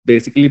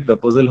Basically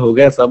proposal हो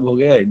गया, सब हो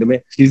गया, एंड में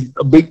she is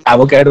a big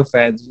avocado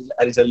fan.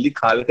 अरे जल्दी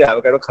खा लेते,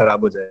 एवोकाडो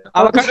खराब हो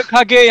जाएगा। एवोकाडो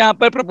खा के यहाँ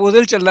पर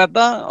प्रपोजल चल रहा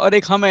था और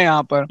एक हम है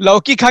यहाँ पर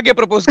लौकी खा के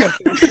प्रपोज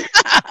करते हैं।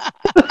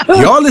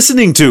 You're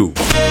listening to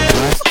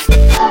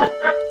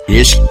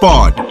Ishq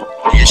Pod,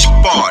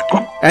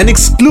 an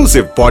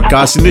exclusive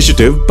podcast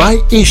initiative by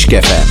Ishq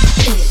FM.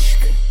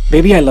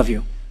 Baby I love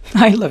you,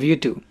 I love you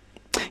too.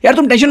 यार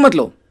तुम टेंशन मत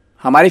लो,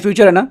 हमारी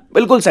फ्यूचर है ना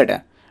बिल्कुल सेट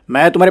है।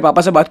 मैं तुम्हारे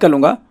पापा से बात कर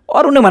लूंगा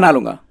और उन्हें मना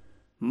लूंगा।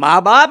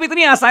 माँ बाप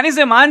इतनी आसानी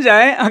से मान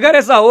जाए, अगर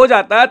ऐसा हो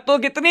जाता तो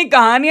कितनी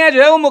कहानियां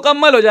जो है वो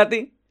मुकम्मल हो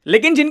जाती।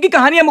 लेकिन जिनकी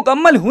कहानियां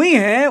मुकम्मल हुई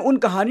हैं, उन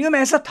कहानियों में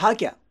ऐसा था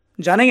क्या,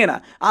 जानेंगे ना।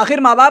 आखिर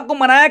माँ बाप को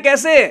मनाया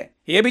कैसे,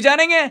 ये भी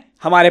जानेंगे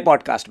हमारे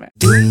पॉडकास्ट में।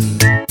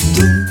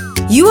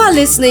 You are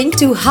listening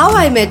to How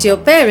I Met Your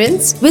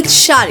Parents with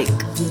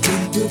Sharik.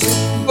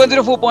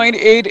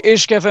 104.8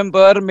 इश्क एफएम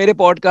पर मेरे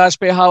पॉडकास्ट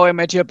पे how I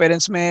met your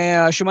parents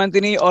में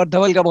शुमांतिनी और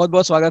धवल का बहुत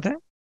बहुत स्वागत है।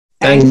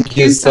 Thank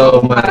you so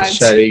much,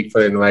 Sharik,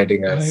 for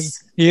inviting us.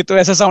 ये तो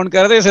ऐसा साउंड कर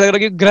रहा था जैसे लग रहा है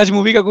कि ग्रज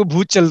मूवी का कोई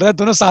भूत चल रहा है।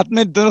 दोनों साथ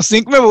में, दोनों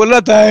सिंक में बोल रहा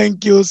था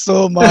थैंक यू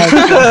सो मच।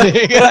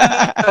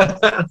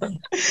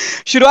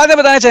 शुरुआत में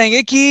बताना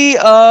चाहेंगे कि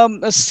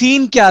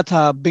सीन क्या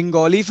था।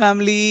 बंगाली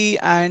फैमिली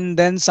एंड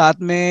देन साथ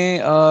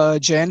में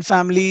जैन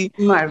फैमिली,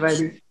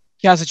 मारवाड़ी,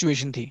 क्या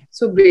सिचुएशन थी?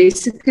 So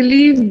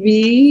basically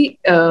we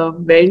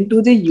went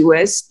to the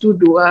US to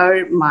do our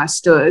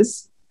masters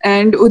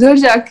and udhar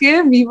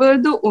jaake we were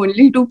the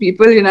only two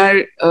people in our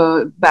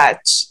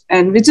batch,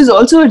 and which is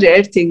also a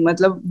rare thing.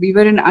 Matlab we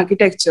were in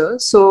architecture,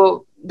 so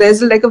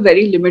there's like a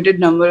very limited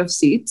number of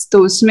seats.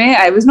 So usme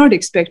I was not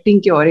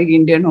expecting ki aur ek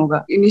Indian hoga.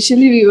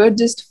 Initially we were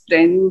just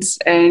friends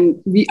and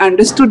we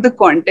understood the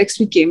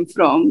context we came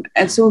from,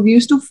 and so we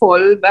used to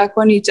fall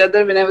back on each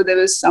other whenever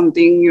there was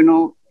something, you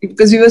know,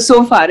 because we were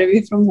so far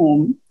away from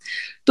home.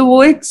 तो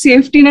वो एक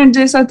safety net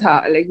जैसा था,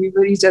 like we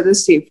were each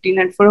other's safety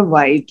net for a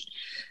while,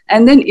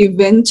 and then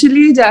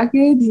eventually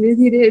जाके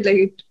धीरे-धीरे like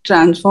it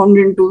transformed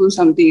into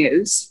something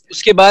else.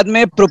 उसके बाद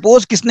में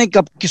प्रपोज किसने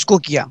कब किसको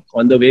किया?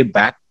 On the way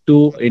back to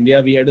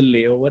India, we had a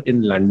layover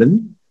in London.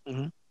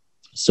 Mm-hmm.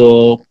 So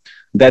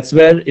that's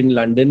where in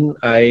London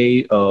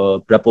I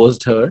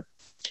proposed her.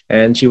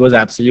 And she was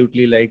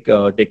absolutely like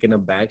taken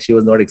aback. She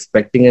was not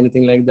expecting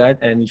anything like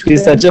that. And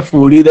she's such a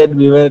foodie that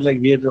we were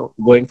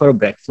going for a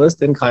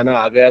breakfast and खाना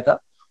आ गया था.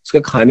 उसके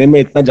खाने में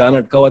इतना जान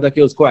अटका हुआ था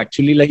कि उसको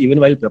actually like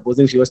even while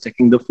proposing she was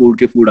checking the food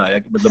कि food आया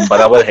कि मतलब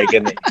बराबर है कि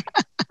नहीं.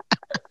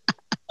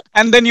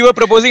 And then you were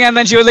proposing and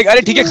then she was like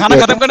अरे ठीक है खाना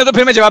खत्म करने तो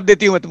फिर मैं जवाब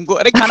देती हूँ मैं तुमको।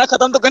 अरे खाना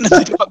खत्म तो करने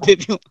तो जवाब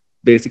देती हूँ।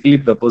 Basically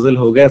proposal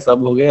हो गया,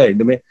 सब हो गया,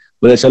 एंड में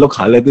बोला चलो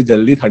खा लेते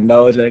जल्दी ठंडा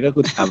हो जाएगा।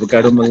 कुछ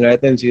एवोकाडो मंगाया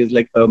था, and she is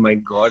like oh my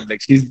god,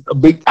 like she's a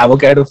big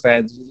avocado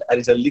fan.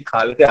 अरे जल्दी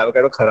खा लेते,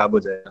 एवोकाडो खराब हो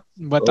जाएगा।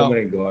 बताओ। Oh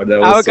my god, that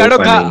was avocado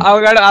so खा,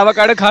 funny.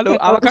 एवोकाडो खा लो।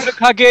 एवोकाडो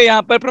खा के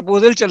यहाँ पर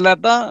प्रपोजल चल रहा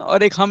था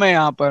और एक हम है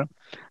यहाँ पर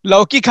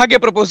लौकी खा के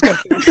प्रपोज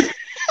करते हैं।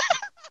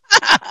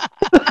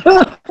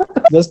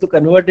 Just to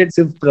convert it,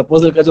 सिर्फ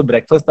प्रपोजल का जो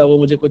ब्रेकफास्ट था वो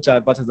मुझे कुछ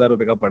 4-5 हजार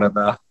रुपए का पड़ा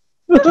था।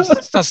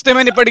 सस्ते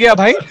में निपट गया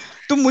भाई।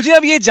 तो मुझे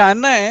अब ये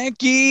जानना है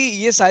कि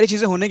ये सारी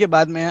चीजें होने के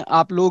बाद में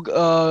आप लोग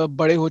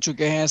बड़े हो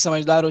चुके हैं,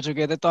 समझदार हो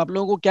चुके थे, तो आप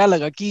लोगों को क्या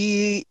लगा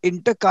कि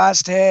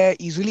इंटरकास्ट है,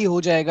 इजीली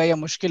हो जाएगा या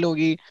मुश्किल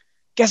होगी?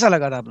 कैसा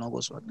लगा था आप लोगों को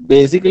उस वक्त?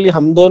 बेसिकली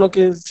हम दोनों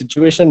के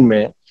सिचुएशन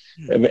में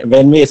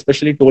when we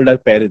especially told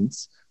our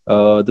parents,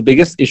 the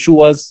biggest issue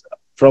was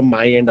from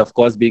my end, of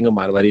course, being a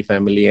Marwari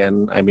family,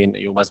 and I mean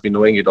you must be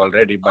knowing it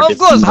already, but of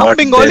course हम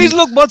Bengalis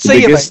लोग बहुत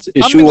सही है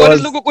भाई। हम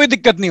Bengalis लोग को कोई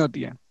दिक्कत नहीं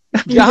होती है,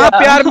 यहाँ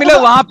प्यार मिले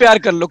वहाँ प्यार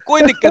कर लो,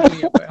 कोई दिक्कत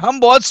नहीं है भाई। हम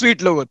बहुत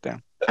स्वीट लोग होते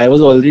हैं। I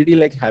was already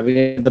like having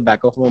at the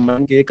back of my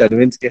mind कि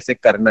convince कैसे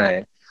करना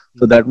है,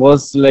 so that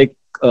was like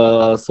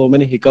so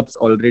many hiccups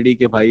already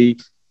कि भाई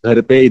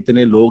घर पे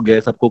इतने लोग हैं,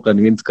 सबको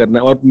कन्विंस करना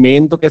है। और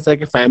मेन तो कैसा है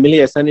कि फैमिली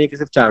ऐसा नहीं है कि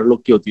सिर्फ 4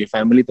 लोग की होती है,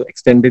 फैमिली तो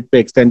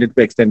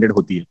एक्सटेंडेड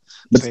होती है।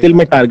 But still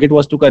my target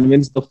was to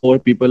convince the 4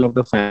 people of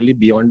the family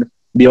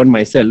beyond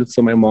myself,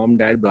 so my mom,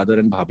 dad, brother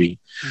and bhabhi.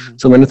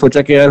 So मैंने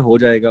सोचा कि यार हो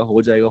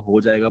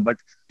जाएगा, but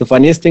the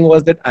funniest thing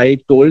was that I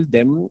told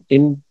them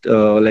in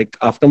like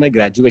after my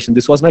graduation.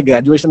 This was my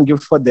graduation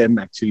gift for them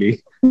actually.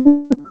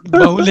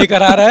 बहू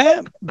लेकर आ रहा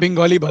है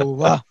बंगाली बहू,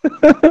 वाह।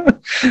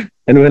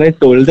 And when I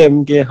told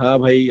them कि हाँ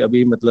भाई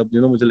अभी मतलब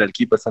you know मुझे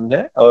लड़की पसंद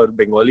है और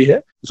बंगाली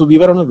है, so we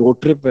were on a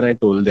road trip when I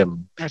told them.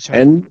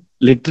 And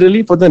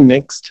literally for the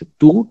next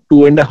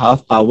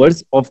 2.5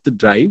 hours of the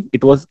drive,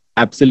 it was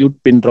absolute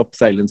pin drop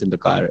silence in the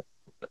car.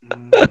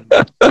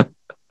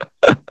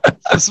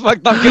 उस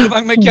वक्त आपके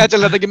दिमाग में क्या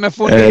चल रहा था कि मैं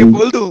फोन करके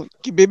बोल दूं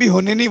कि बेबी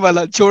होने नहीं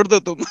वाला, छोड़ दो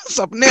तुम,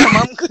 सपने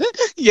हम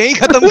यही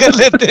खत्म कर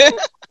लेते हैं।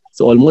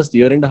 So almost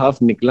year and a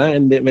half निकला,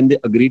 and when they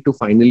agreed to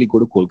finally go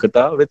to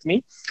Kolkata with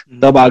me,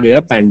 तब आ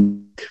गया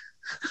pandemic.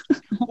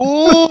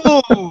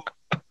 ओह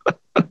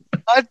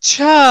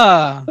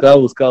अच्छा।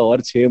 उसका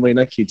और 6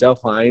 महीना खींचा.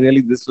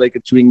 Finally this like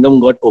chewing gum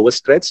got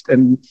overstretched,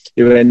 and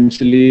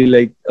eventually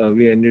like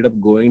we ended up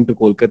going to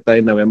Kolkata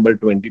in November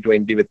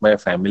 2020 with my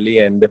family,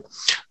 and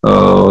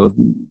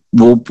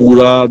वो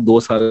पूरा 2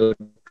 साल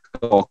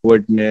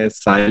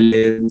awkwardness,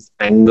 silence,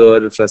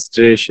 anger,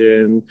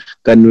 frustration,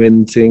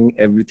 convincing,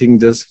 everything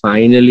just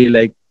finally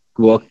like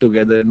worked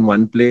together in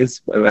one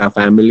place. Our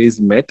families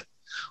met,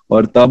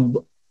 और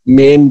तब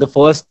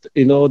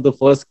the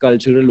first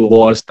cultural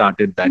war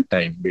started that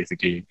time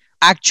basically.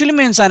 Actually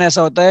में इंसान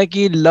ऐसा होता है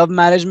कि लव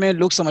मैरिज में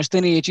लोग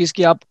समझते नहीं ये चीज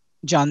कि आप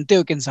जानते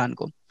हो कि इंसान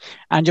को,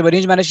 एंड जब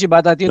अरेंज मैरिज की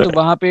बात आती है तो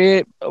वहां पे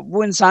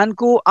वो इंसान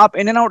को आप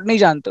इन एंड आउट नहीं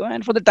जानते हो,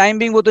 and for the time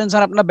being वो तो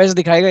इंसान अपना बेस्ट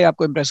दिखाएगा ही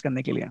आपको इम्प्रेस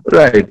करने के लिए.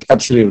 Right,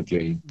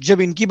 absolutely.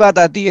 जब इनकी बात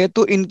आती है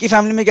तो इनकी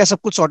फैमिली में क्या सब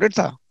कुछ सॉर्टेड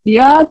था?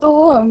 या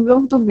तो हम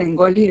लोग तो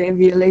बंगाली है,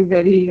 we are like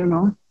very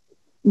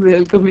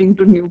welcoming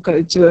to new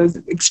cultures,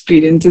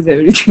 experiences,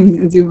 everything,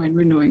 as you might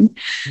be knowing.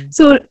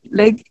 So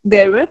like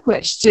there were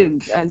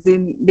questions, as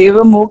in they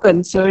were more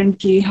concerned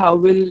ki how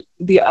will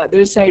the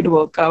other side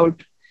work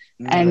out,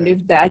 and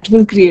if that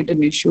will create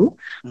an issue.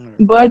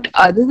 But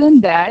other than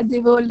that,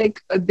 they were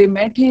like, they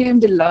met him,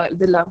 they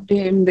loved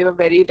him, they were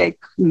very like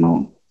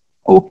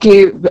okay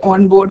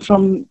on board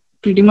from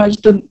pretty much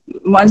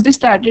once they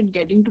started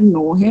getting to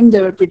know him,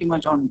 they were pretty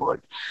much on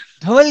board.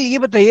 Dhaval, ये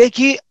बताइए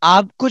कि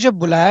आपको जब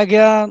बुलाया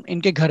गया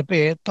इनके घर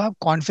पे तो आप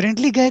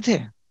कॉन्फिडेंटली गए थे,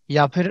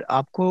 या फिर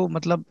आपको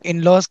मतलब इन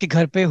लॉज के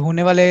घर पे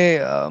होने वाले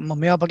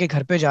मम्मी पापा के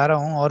घर पे जा रहा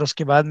हूँ और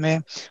उसके बाद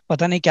में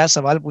पता नहीं क्या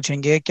सवाल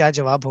पूछेंगे, क्या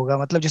जवाब होगा,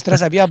 मतलब जिस तरह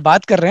से अभी आप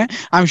बात कर रहे हैं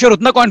आई एम श्योर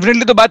उतना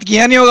कॉन्फिडेंटली तो बात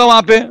किया नहीं होगा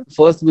वहां पे.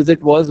 फर्स्ट विजिट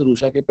वाज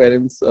रूषा के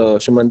पेरेंट्स,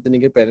 शुमंतनी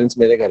के पेरेंट्स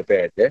मेरे घर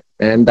पे आए थे,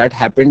 and that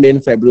happened in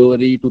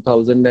February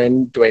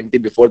 2020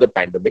 before the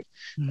pandemic.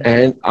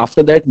 And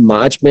after that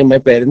March में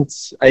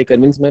I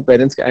convinced my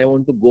parents I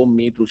want to go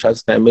meet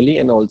Rusha's family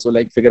and also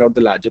like figure out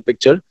the larger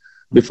picture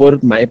before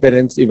my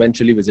parents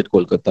eventually visit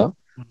Kolkata.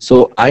 So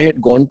I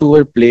had gone to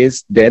her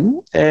place then,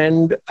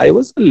 and I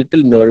was a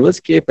little nervous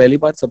कि पहली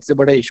बात सबसे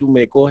बड़ा issue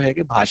मेरे को है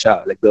कि भाषा,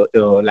 like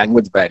the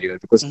language barrier,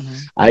 because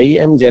I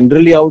am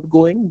generally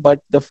outgoing,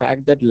 but the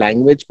fact that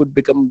language could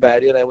become a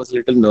barrier, I was a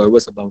little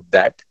nervous about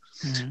that.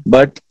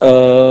 But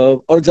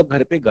और जब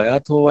घर पे गया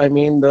तो I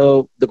mean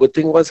the good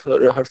thing was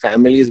her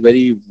family is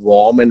very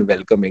warm and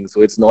welcoming,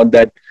 so it's not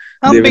that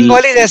हम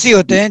बंगाली ऐसे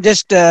होते हैं,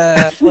 just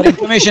for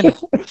information.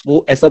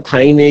 वो ऐसा था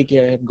ही नहीं कि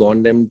I had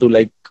gone them to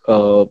like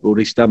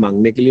रिश्ता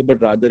मांगने के लिए,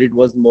 but rather it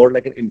was more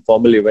like an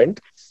informal event.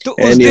 तो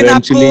उस दिन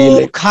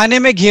आपको खाने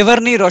में घेवर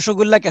नहीं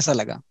रसगुल्ला कैसा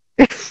लगा?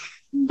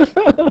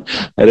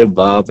 अरे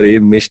बाप रे,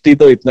 मिष्टी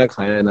तो इतना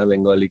खाया है ना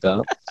बंगाली का.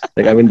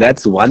 Like I mean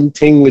that's one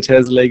thing which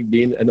has like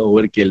been an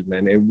overkill,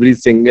 man. Every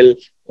single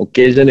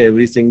occasion,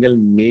 every single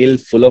meal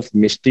full of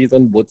mishtis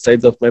on both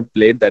sides of my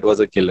plate, that was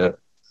a killer.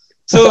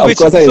 So of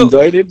course I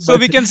enjoyed it. So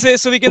we can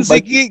say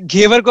कि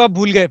घेवर को आप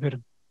भूल गए फिर?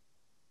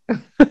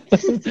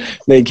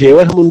 नहीं,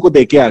 घेवर हम उनको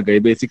देके आ गए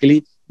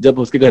बेसिकली. जब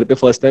उसके घर पे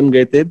फर्स्ट टाइम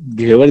गए थे,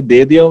 घेवर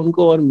दे दिया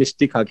उनको और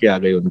मिष्टी खा के आ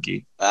गए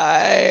उनकी.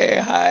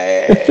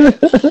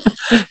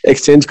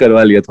 एक्सचेंज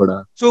करवा लिया थोड़ा.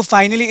 So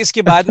फाइनली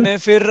इसके बाद में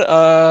फिर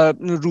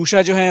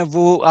रूषा जो है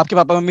वो आपके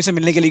पापा मम्मी से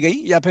मिलने के लिए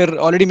गई या फिर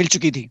ऑलरेडी मिल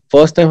चुकी थी?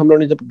 फर्स्ट टाइम हम लोगों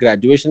ने जब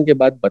ग्रेजुएशन के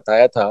बाद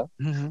बताया था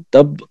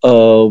तब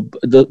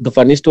the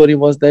funny story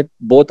was that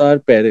both our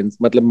parents,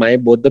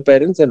 मतलब both the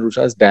parents and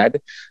Rusha's dad,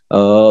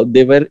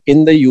 they were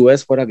in the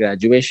US for a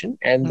graduation,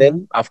 and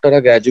then after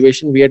our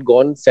graduation we had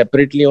gone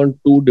separately on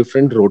 2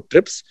 different road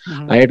trips.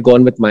 I had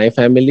gone with my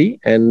family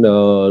and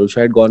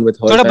Rusha had gone with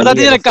her. थोड़ा बता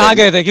दीजिए ना कहाँ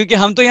गए थे, क्योंकि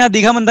हम तो यहाँ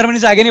दीघा मंदारमनी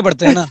से आगे नहीं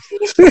बढ़ते हैं ना.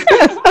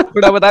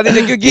 थोड़ा बता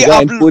दीजिए क्योंकि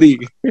आप पूरी.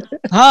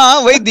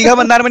 हाँ वही दीघा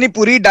मंदारमनी,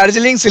 पुरी,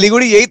 दार्जिलिंग,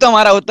 सिलीगुड़ी, यही तो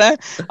हमारा होता है.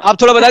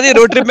 आप थोड़ा बता दीजिए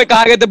रोड ट्रिप में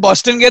कहाँ गए थे,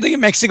 बॉस्टन गए थे कि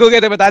मैक्सिको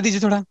गए थे, बता दीजिए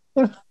थोड़ा.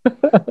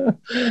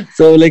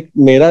 So like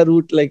मेरा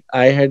route, like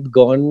I had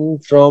gone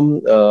from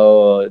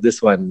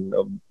this one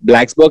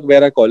Blacksburg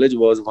where our college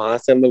was, वहां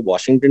से हम लोग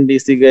Washington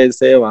DC गए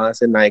थे, वहां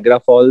से Niagara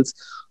Falls,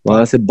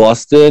 वहां से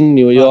Boston,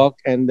 New York,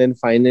 and then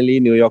finally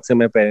New York से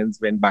my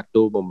parents went back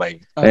to Mumbai.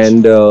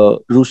 And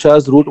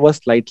Rusha's route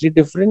was slightly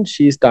different.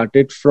 She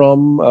started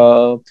from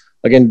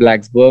again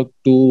Blacksburg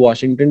to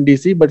Washington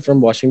DC, but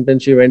from Washington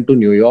she went to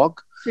New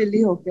York,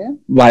 Philly, okay,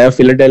 via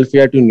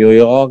Philadelphia to New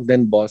York,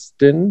 then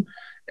Boston,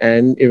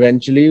 and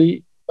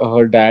eventually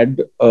her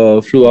dad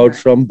flew out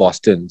from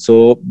Boston.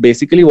 So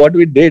basically what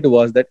we did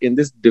was that in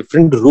this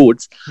different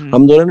routes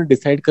हम दोनों ने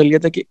decide कर लिया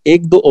था कि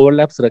 1-2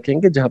 overlaps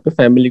रखेंगे जहाँ पे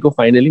family को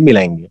finally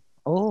मिलाएंगे.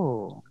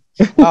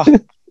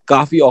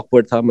 काफी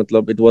awkward था,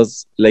 मतलब it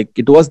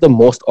was the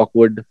most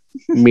awkward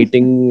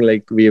meeting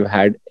like we've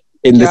had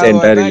in this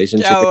entire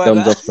relationship in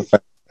terms of the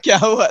fact. क्या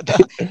हुआ था?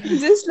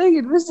 Just like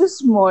it was just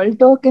small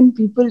talk and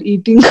people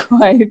eating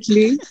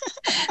quietly.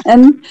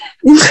 And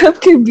इन सब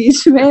के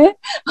बीच में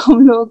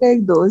हम लोगों का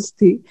एक दोस्त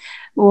थी,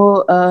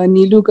 वो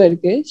नीलू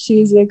करके. She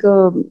is like a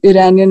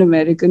Iranian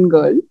American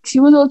girl.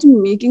 She was also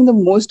making the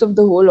most of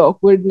the whole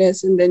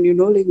awkwardness, and then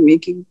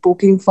like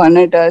poking fun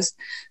at us.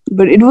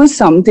 But it was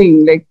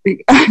something like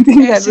I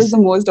think that was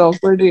the most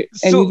awkward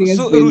anything has been.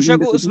 So Rusha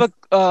को उस वक्त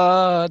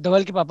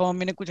धवल के papa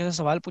mummy ने कुछ ऐसा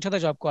सवाल पूछा था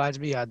जो आपको आज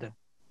भी याद है?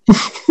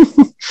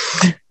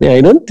 Yeah,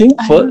 I don't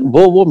think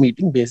वो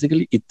meeting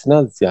basically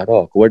इतना ज़्यादा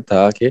awkward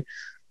था कि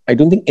I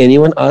don't think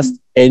anyone asked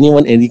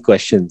anyone any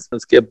questions.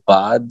 उसके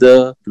बाद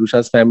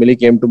Rusha's family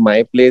came to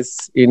my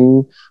place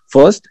in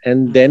first,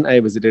 and then I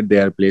visited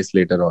their place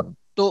later on.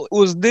 तो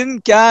उस दिन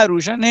क्या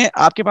रुषा ने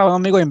आपके पापा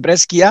मम्मी को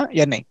इम्प्रेस किया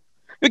या नहीं?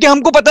 क्योंकि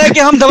हमको पता है कि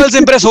हम धवल से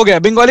इम्प्रेस हो गए,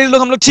 बंगाली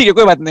लोग हम लोग ठीक है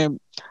कोई बात नहीं,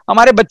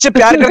 हमारे बच्चे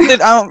प्यार करते,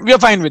 we are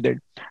fine with it.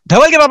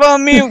 Dhaval के पापा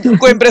मम्मी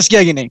को इम्प्रेस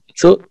किया कि नहीं?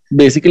 So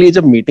basically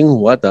जब मीटिंग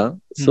हुआ था,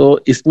 so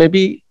इसमें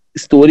भी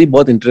स्टोरी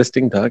बहुत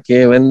इंटरेस्टिंग था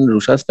कि when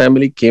Rusha's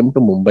family came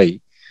to Mumbai,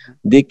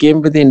 they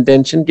came with the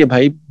intention कि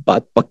भाई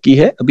बात पक्की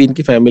है, अभी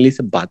इनकी फैमिली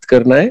से बात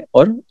करना है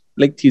और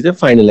लाइक चीजें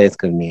फाइनलाइज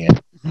करनी है।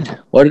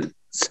 और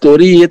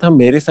स्टोरी ये था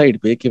मेरे साइड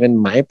पे कि when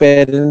my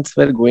parents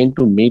were going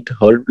to meet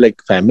her like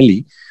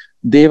family,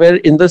 they were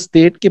in the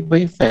state कि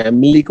भाई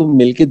फैमिली को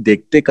मिलके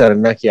देखते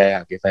करना क्या है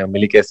आगे,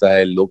 फैमिली कैसा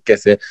है, लोग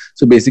कैसे है।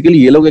 सो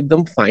बेसिकली ये लोग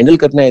एकदम फाइनल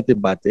करने आए थे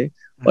बातें,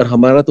 और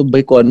हमारा तो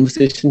भाई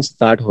कॉन्वर्सेशन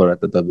स्टार्ट हो रहा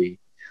था तभी।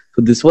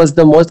 So this was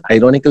the most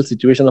ironical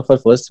situation of our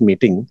first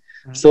meeting.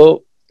 So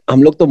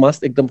हम लोग तो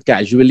मस्त एकदम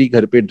casually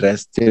घर पे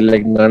dressed थे,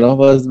 like none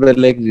of us were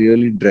like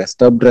really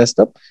dressed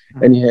up.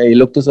 And ये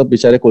लोग तो सब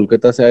बेचारे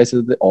कोलकाता से आए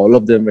थे, all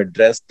of them were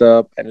dressed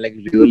up and like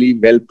really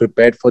well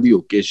prepared for the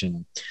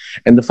occasion.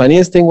 And the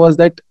funniest thing was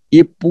that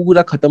ये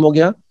पूरा खत्म हो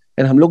गया,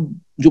 and हम लोग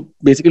जो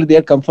basically they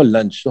had come for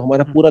lunch, so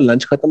हमारा पूरा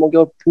lunch खत्म हो गया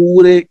और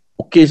पूरे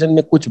occasion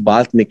में कुछ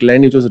बात निकला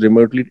नहीं, it was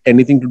remotely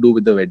anything to do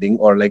with the wedding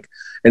or like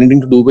anything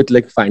to do with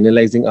like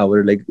finalizing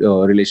our like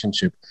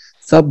relationship.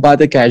 सब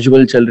बातें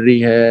casual चल रही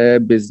है,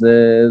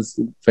 business,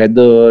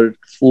 weather,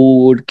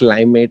 food,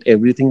 climate,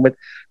 everything, but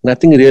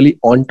nothing really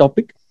on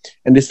topic.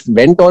 And this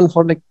went on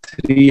for like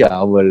 3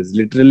 hours,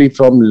 literally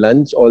from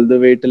lunch all the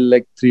way till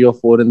like 3 or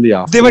 4 in the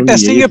afternoon. They were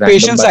testing your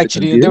patience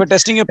actually. They were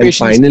testing your patience.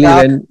 Finally,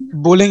 when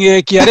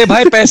बोलेंगे कि अरे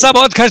भाई पैसा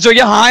बहुत खर्च हो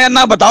गया, हाँ या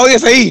ना बताओ ये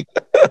सही।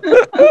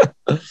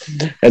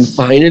 And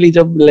finally,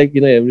 जब like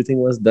you know everything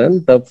was done,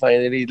 तब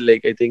finally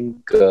like I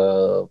think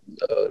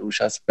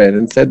Rusha's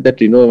parents said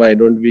that why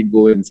don't we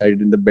go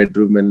inside in the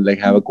bedroom and like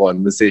have a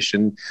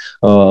conversation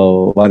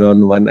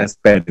one-on-one as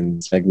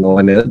parents, like no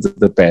one else,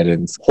 the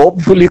parents.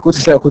 Hopefully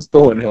कुछ ना कुछ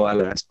तो होने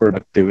वाला है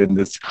productive in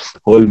this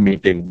whole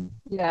meeting.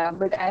 Yeah,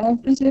 but I have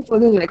to say for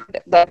the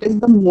record, that is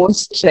the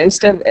most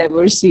stressed I've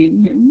ever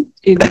seen him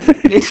in.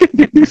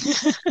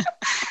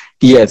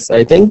 Yes,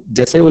 I think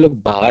जैसे वो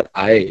लोग बाहर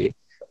आए,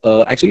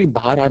 एक्चुअली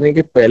बाहर आने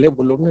के पहले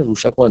वो लोग ने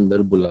रुषा को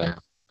अंदर बुलाया,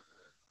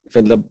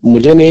 मतलब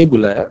मुझे नहीं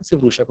बुलाया,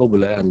 सिर्फ रुषा को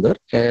बुलाया अंदर,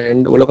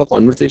 एंड वो लोग का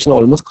कॉन्वर्सेशन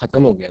ऑलमोस्ट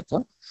खत्म हो गया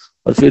था,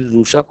 और फिर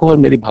रुषा को और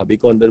मेरी भाभी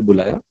को अंदर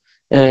बुलाया,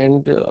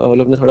 एंड वो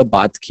लोग ने थोड़ा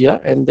बात किया,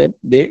 and then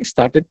they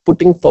started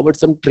putting forward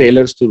some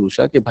trailers to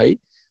Rusha कि भाई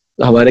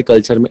हमारे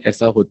कल्चर में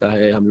ऐसा होता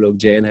है, हम लोग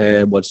जैन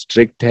है, बहुत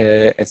स्ट्रिक्ट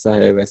है, ऐसा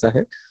है वैसा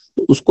है।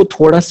 तो उसको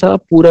थोड़ा सा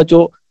पूरा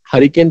जो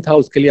हरिकेन था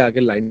उसके लिए आगे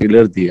लाइन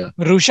डीलर दिया।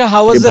 Rusha,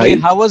 how was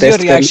your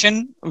reaction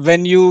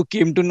when you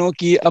came to know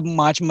कि अब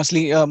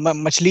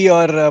मछली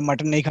और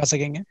मटन नहीं खा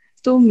सकेंगे?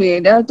 तो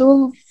मेरा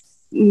तो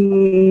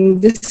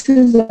this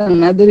is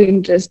another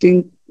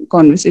interesting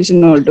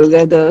conversation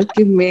altogether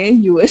कि मैं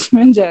यूएस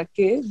में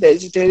जाके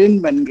वेजिटेरियन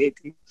बन गई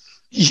थी।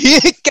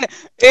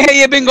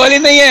 ये बंगाली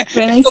नहीं है,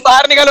 इसको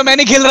बाहर निकालो, मैं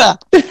नहीं खेल रहा।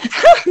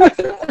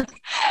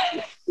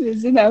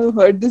 Listen, I've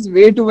heard this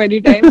way too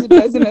many times, it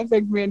doesn't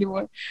affect me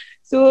anymore.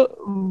 So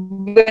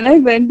when I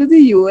went to the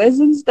US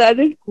and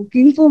started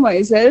cooking for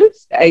myself,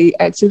 I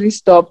actually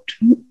stopped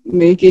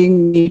making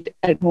meat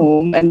at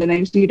home, and then I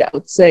eat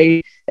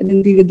outside, and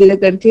then धीरे-धीरे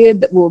करके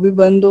वो भी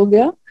बंद हो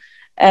गया,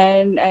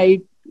 and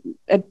I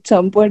at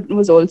some point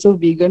was also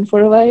vegan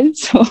for a while,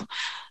 so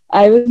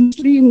I was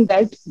mostly in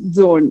that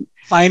zone.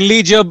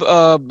 Finally,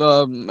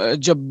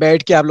 जब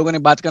बैठ के आप लोगों ने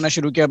बात करना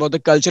शुरू किया about the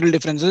cultural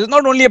differences,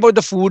 not only about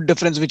the food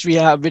difference which we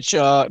have, which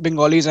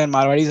Bengalis and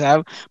Marwadis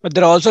have, but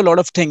there are also a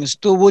lot of things.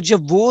 तो वो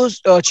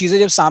चीजें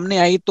जब सामने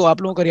आई तो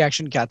आप लोगों का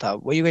रिएक्शन क्या था?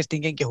 Were you guys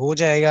thinking कि हो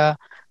जाएगा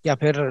या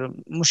फिर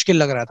मुश्किल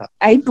लग रहा था?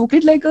 I took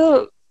it like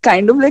a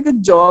kind of like a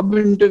job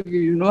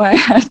interview, I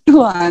had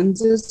to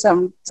answer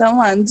some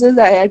answers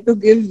I had to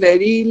give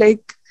very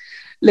like,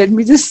 let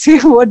me just say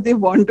what they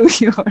want to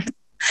hear.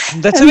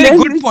 That's a very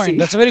good point.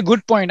 That's a very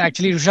good point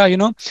actually, Rusha.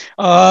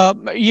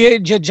 ये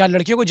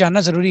लड़कियों को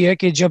जानना जरूरी है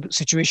कि जब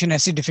situation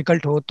ऐसी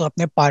difficult हो तो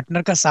अपने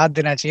पार्टनर का साथ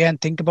देना चाहिए एंड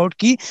थिंक अबाउट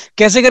कि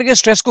कैसे करके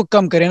स्ट्रेस को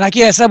कम करें, ना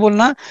कि ऐसा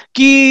बोलना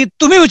कि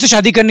तुम्हें मुझसे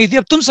शादी करनी थी,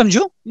 अब तुम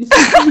समझो।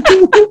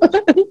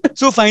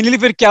 So फाइनली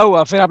फिर क्या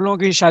हुआ? फिर आप लोगों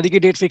की शादी की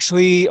डेट फिक्स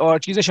हुई और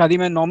चीजें शादी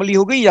में नॉर्मली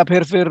हो गई या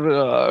फिर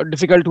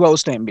डिफिकल्ट हुआ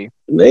उस टाइम भी?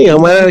 नहीं,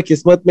 हमारा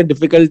किस्मत में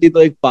डिफिकल्टी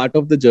तो एक पार्ट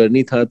ऑफ द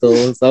जर्नी था। तो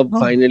सब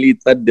फाइनली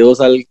इतना 2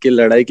 साल की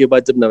लड़ाई के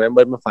बाद जब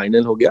नवंबर में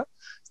फाइनल हो गया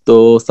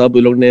तो सब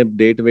लोग ने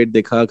डेट वेट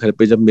देखा। घर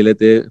पे जब मिले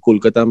थे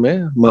कोलकाता में,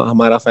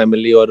 हमारा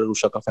फैमिली और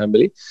रुषा का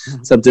फैमिली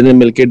सब जने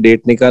मिलके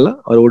डेट निकाला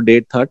और वो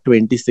डेट था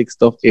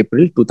 26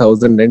 अप्रैल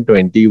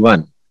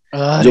 2021,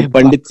 जो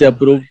पंडित से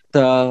अप्रूव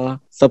था,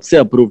 सबसे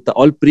अप्रूव था,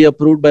 all pre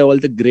approved by all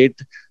the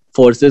great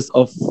forces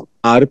of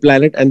our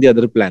planet and the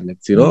other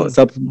planets,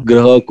 सब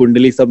ग्रह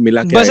कुंडली सब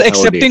मिला के, बस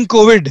excepting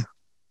COVID,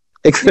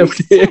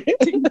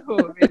 accepting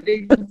COVID,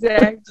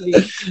 exactly.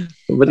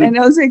 And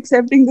also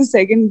accepting the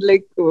second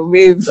like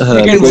wave.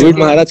 COVID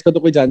महाराज का तो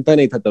कोई जानता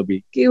नहीं था तभी।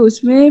 कि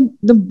उसमें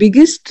the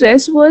biggest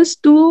stress was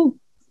to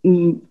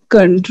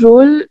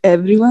control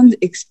everyone's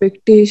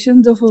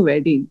expectations of a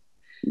wedding.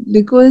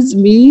 Because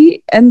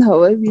me and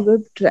Hawar,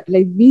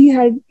 we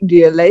had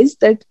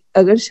realized that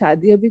अगर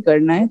शादी अभी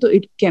करना है तो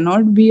it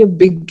cannot be a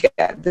big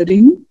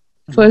gathering.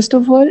 First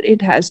of all,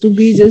 it has to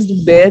be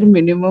just bare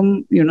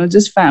minimum,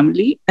 just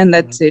family, and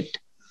that's it.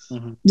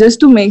 Just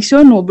to make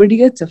sure nobody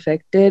gets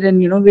affected and,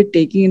 we're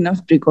taking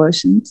enough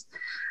precautions.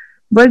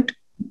 But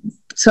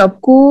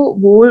सबको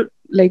वो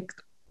like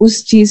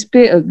उस चीज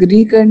पे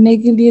agree करने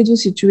के लिए जो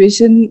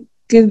situation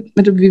के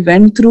मतलब we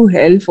went through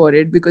hell for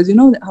it, because you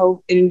know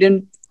how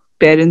Indian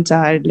parents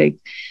are like,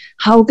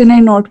 how can I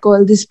not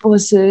call this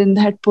person,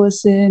 that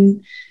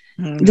person?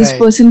 This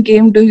person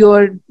came to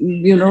your,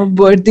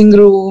 birthing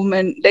room,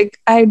 and like,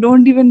 I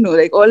don't even know,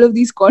 like all of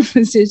these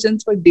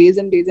conversations for days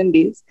and days and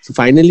days. So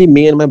finally,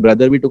 me and my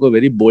brother, we took a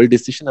very bold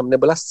decision. हमने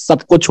बोला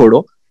सबको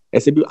छोड़ो.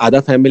 ऐसे भी आधा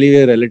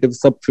family relative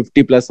सब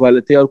 50+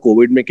 वाले थे और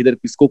कोविड में किधर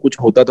किसको कुछ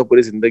होता तो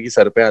पूरी जिंदगी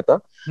सर पे आता.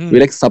 We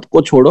like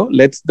सबको छोड़ो.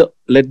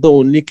 Let the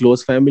only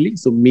close family.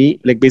 So me,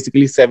 like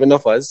basically 7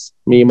 of us,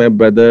 me, my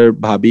brother,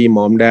 bhabhi,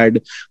 mom,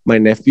 dad, my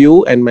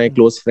nephew, and my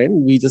close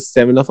friend. We just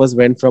 7 of us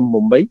went from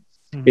Mumbai.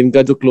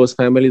 इनका जो close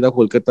family था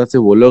कोलकाता से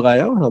वो लोग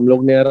आया और हम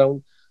लोग ने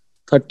अराउंड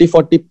 30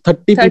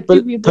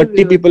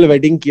 people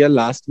wedding किया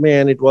लास्ट में,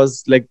 and it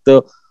was like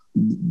the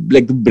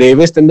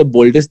bravest and the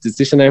boldest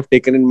decision I have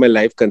taken in my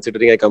life,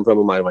 considering I come from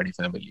a Marwadi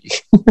family.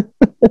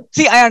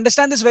 See, I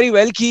understand this very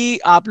well कि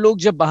आप लोग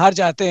जब बाहर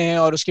जाते हैं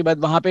और उसके बाद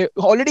वहाँ पे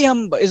ऑलरेडी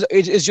हम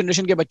इस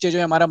जनरेशन के बच्चे जो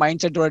है हमारा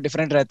माइंडसेट थोड़ा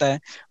डिफरेंट रहता है,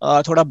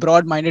 थोड़ा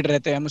ब्रॉड माइंडेड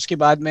रहते हैं हम. उसके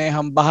बाद में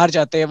हम बाहर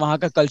जाते हैं, वहाँ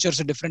का कल्चर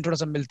से डिफरेंट थोड़ा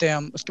सा मिलते हैं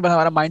हम, उसके बाद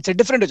हमारा माइंडसेट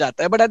डिफरेंट हो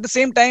जाता है. But at the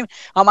same time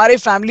हमारे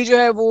फैमिली जो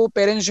है वो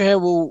पेरेंट्स जो है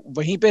वो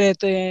वहीं पे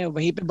रहते हैं,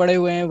 वहीं पे बड़े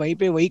हुए हैं, वहीं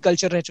पे वही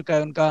कल्चर रह चुका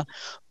है उनका.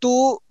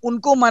 तो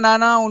उनको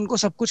मनाना, उनको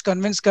सब कुछ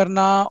कन्विंस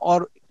करना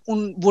और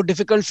वो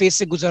डिफिकल्ट फेज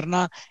से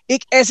गुजरना,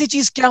 एक ऐसी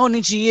चीज क्या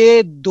होनी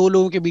चाहिए दो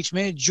लोगों के बीच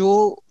में जो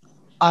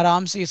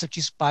आराम से ये सब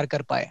चीज पार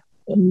कर पाए?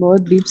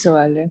 बहुत डीप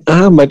सवाल है.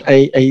 But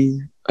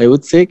I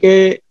would say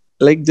कि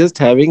like just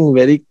having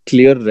very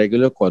clear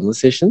regular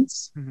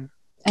conversations.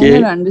 And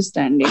an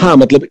understanding. हाँ,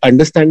 मतलब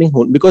understanding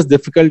हो, because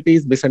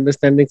difficulties,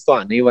 misunderstandings तो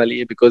आने ही वाली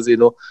है, because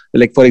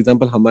like for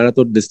example हमारा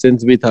तो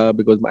distance भी था,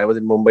 because I was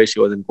in Mumbai, she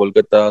was in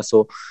Kolkata,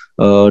 so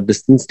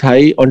distance था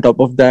ही. On top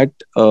of that,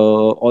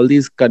 all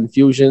these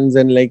confusions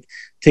and like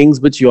things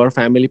which your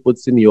family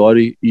puts in your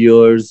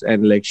ears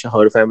and like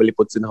her family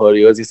puts in her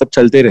ears, ये सब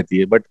चलते रहती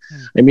है. But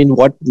I mean,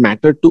 what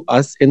mattered to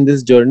us in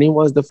this journey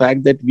was the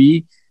fact that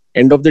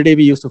end of the day,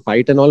 we used to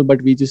fight and all, but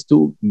we used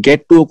to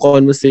get to a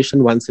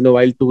conversation once in a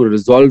while to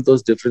resolve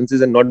those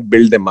differences and not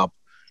build them up,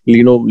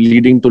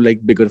 leading to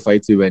like bigger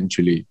fights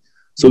eventually.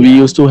 So we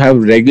used to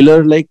have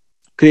regular like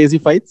crazy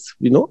fights,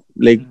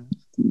 like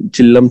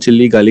chillam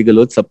chilli, gali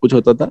galot, सब कुछ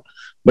होता था.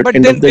 But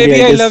then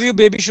baby I love you,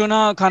 baby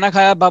Shona, खाना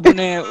खाया बाबू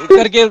ने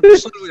करके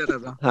शुरू हो जाता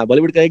था. हाँ,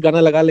 बॉलीवुड का एक गाना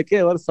लगा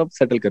लेके और सब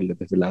सेटल कर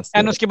लेते फिर लास्ट.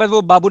 एंड उसके बाद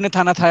वो बाबू ने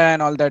थाना खाया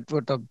एंड ऑल दैट, वो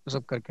तब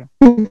सब करके.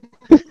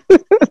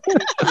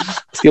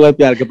 उसके बाद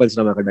प्यार के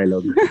पंचनामा का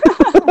dialogue.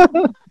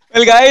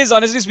 Well guys,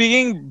 honestly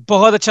speaking,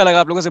 बहुत अच्छा लगा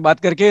आप लोगों से बात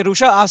करके.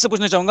 रुषा, आपसे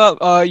पूछना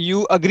चाहूंगा,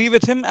 you agree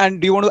with him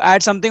and do you want to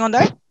add something on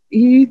that?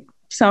 He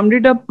summed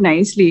it up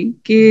nicely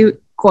कि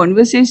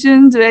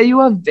conversations where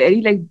you are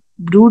very like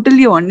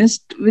brutally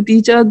honest with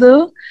each other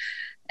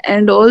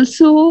and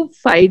also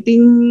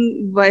fighting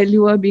while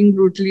you are being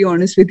brutally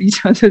honest with each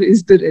other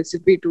is the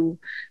recipe to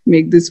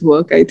make this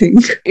work, I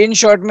think. In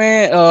short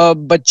में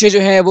बच्चे जो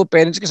है वो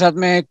parents के साथ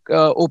में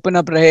open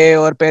up रहे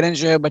और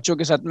पेरेंट्स जो है बच्चों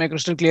के साथ में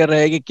क्रिस्टल क्लियर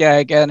रहे कि क्या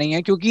है क्या नहीं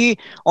है. क्योंकि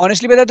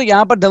ऑनेस्टली बताया तो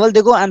यहाँ पर धवल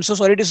देखो, I am so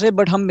sorry to से,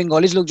 बट हम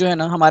बंगालीज लोग जो है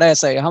ना, हमारा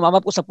ऐसा है, हम माँ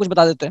बाप को सब कुछ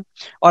बता देते हैं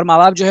और माँ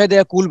बाप जो है they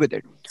are cool with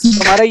it.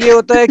 हमारा ये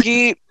होता है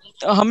कि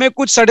हमें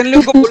कुछ सडनली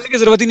उनको बोलने की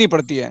जरूरत ही नहीं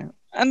पड़ती है.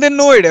 And they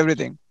know it,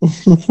 everything.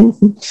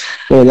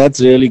 No, that's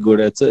really good.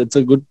 It's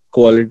a good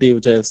quality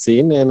which I have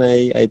seen, and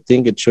I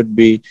think it should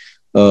be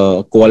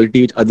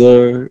quality which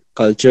other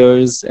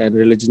cultures and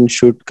religions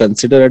should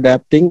consider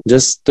adapting.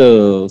 Just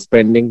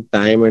spending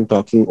time and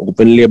talking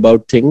openly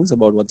about things,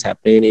 about what's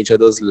happening in each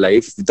other's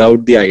life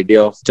without the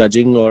idea of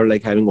judging or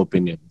like having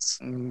opinions.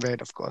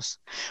 Right, of course.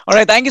 All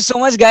right, thank you so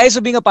much guys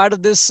for being a part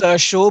of this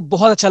show.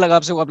 बहुत अच्छा लगा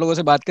आप लोगों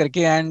से बात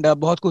करके and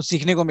बहुत कुछ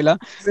सीखने को मिला.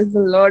 It was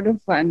a lot of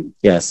fun.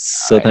 Yes,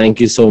 so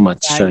thank you so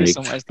much,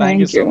 Sharik. Thank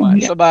you so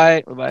much.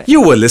 Bye bye.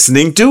 You were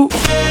listening to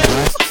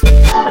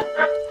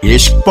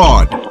Ishq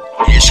Pod,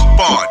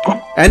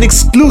 an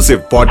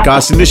exclusive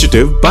podcast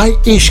initiative by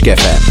Ishq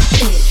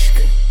FM.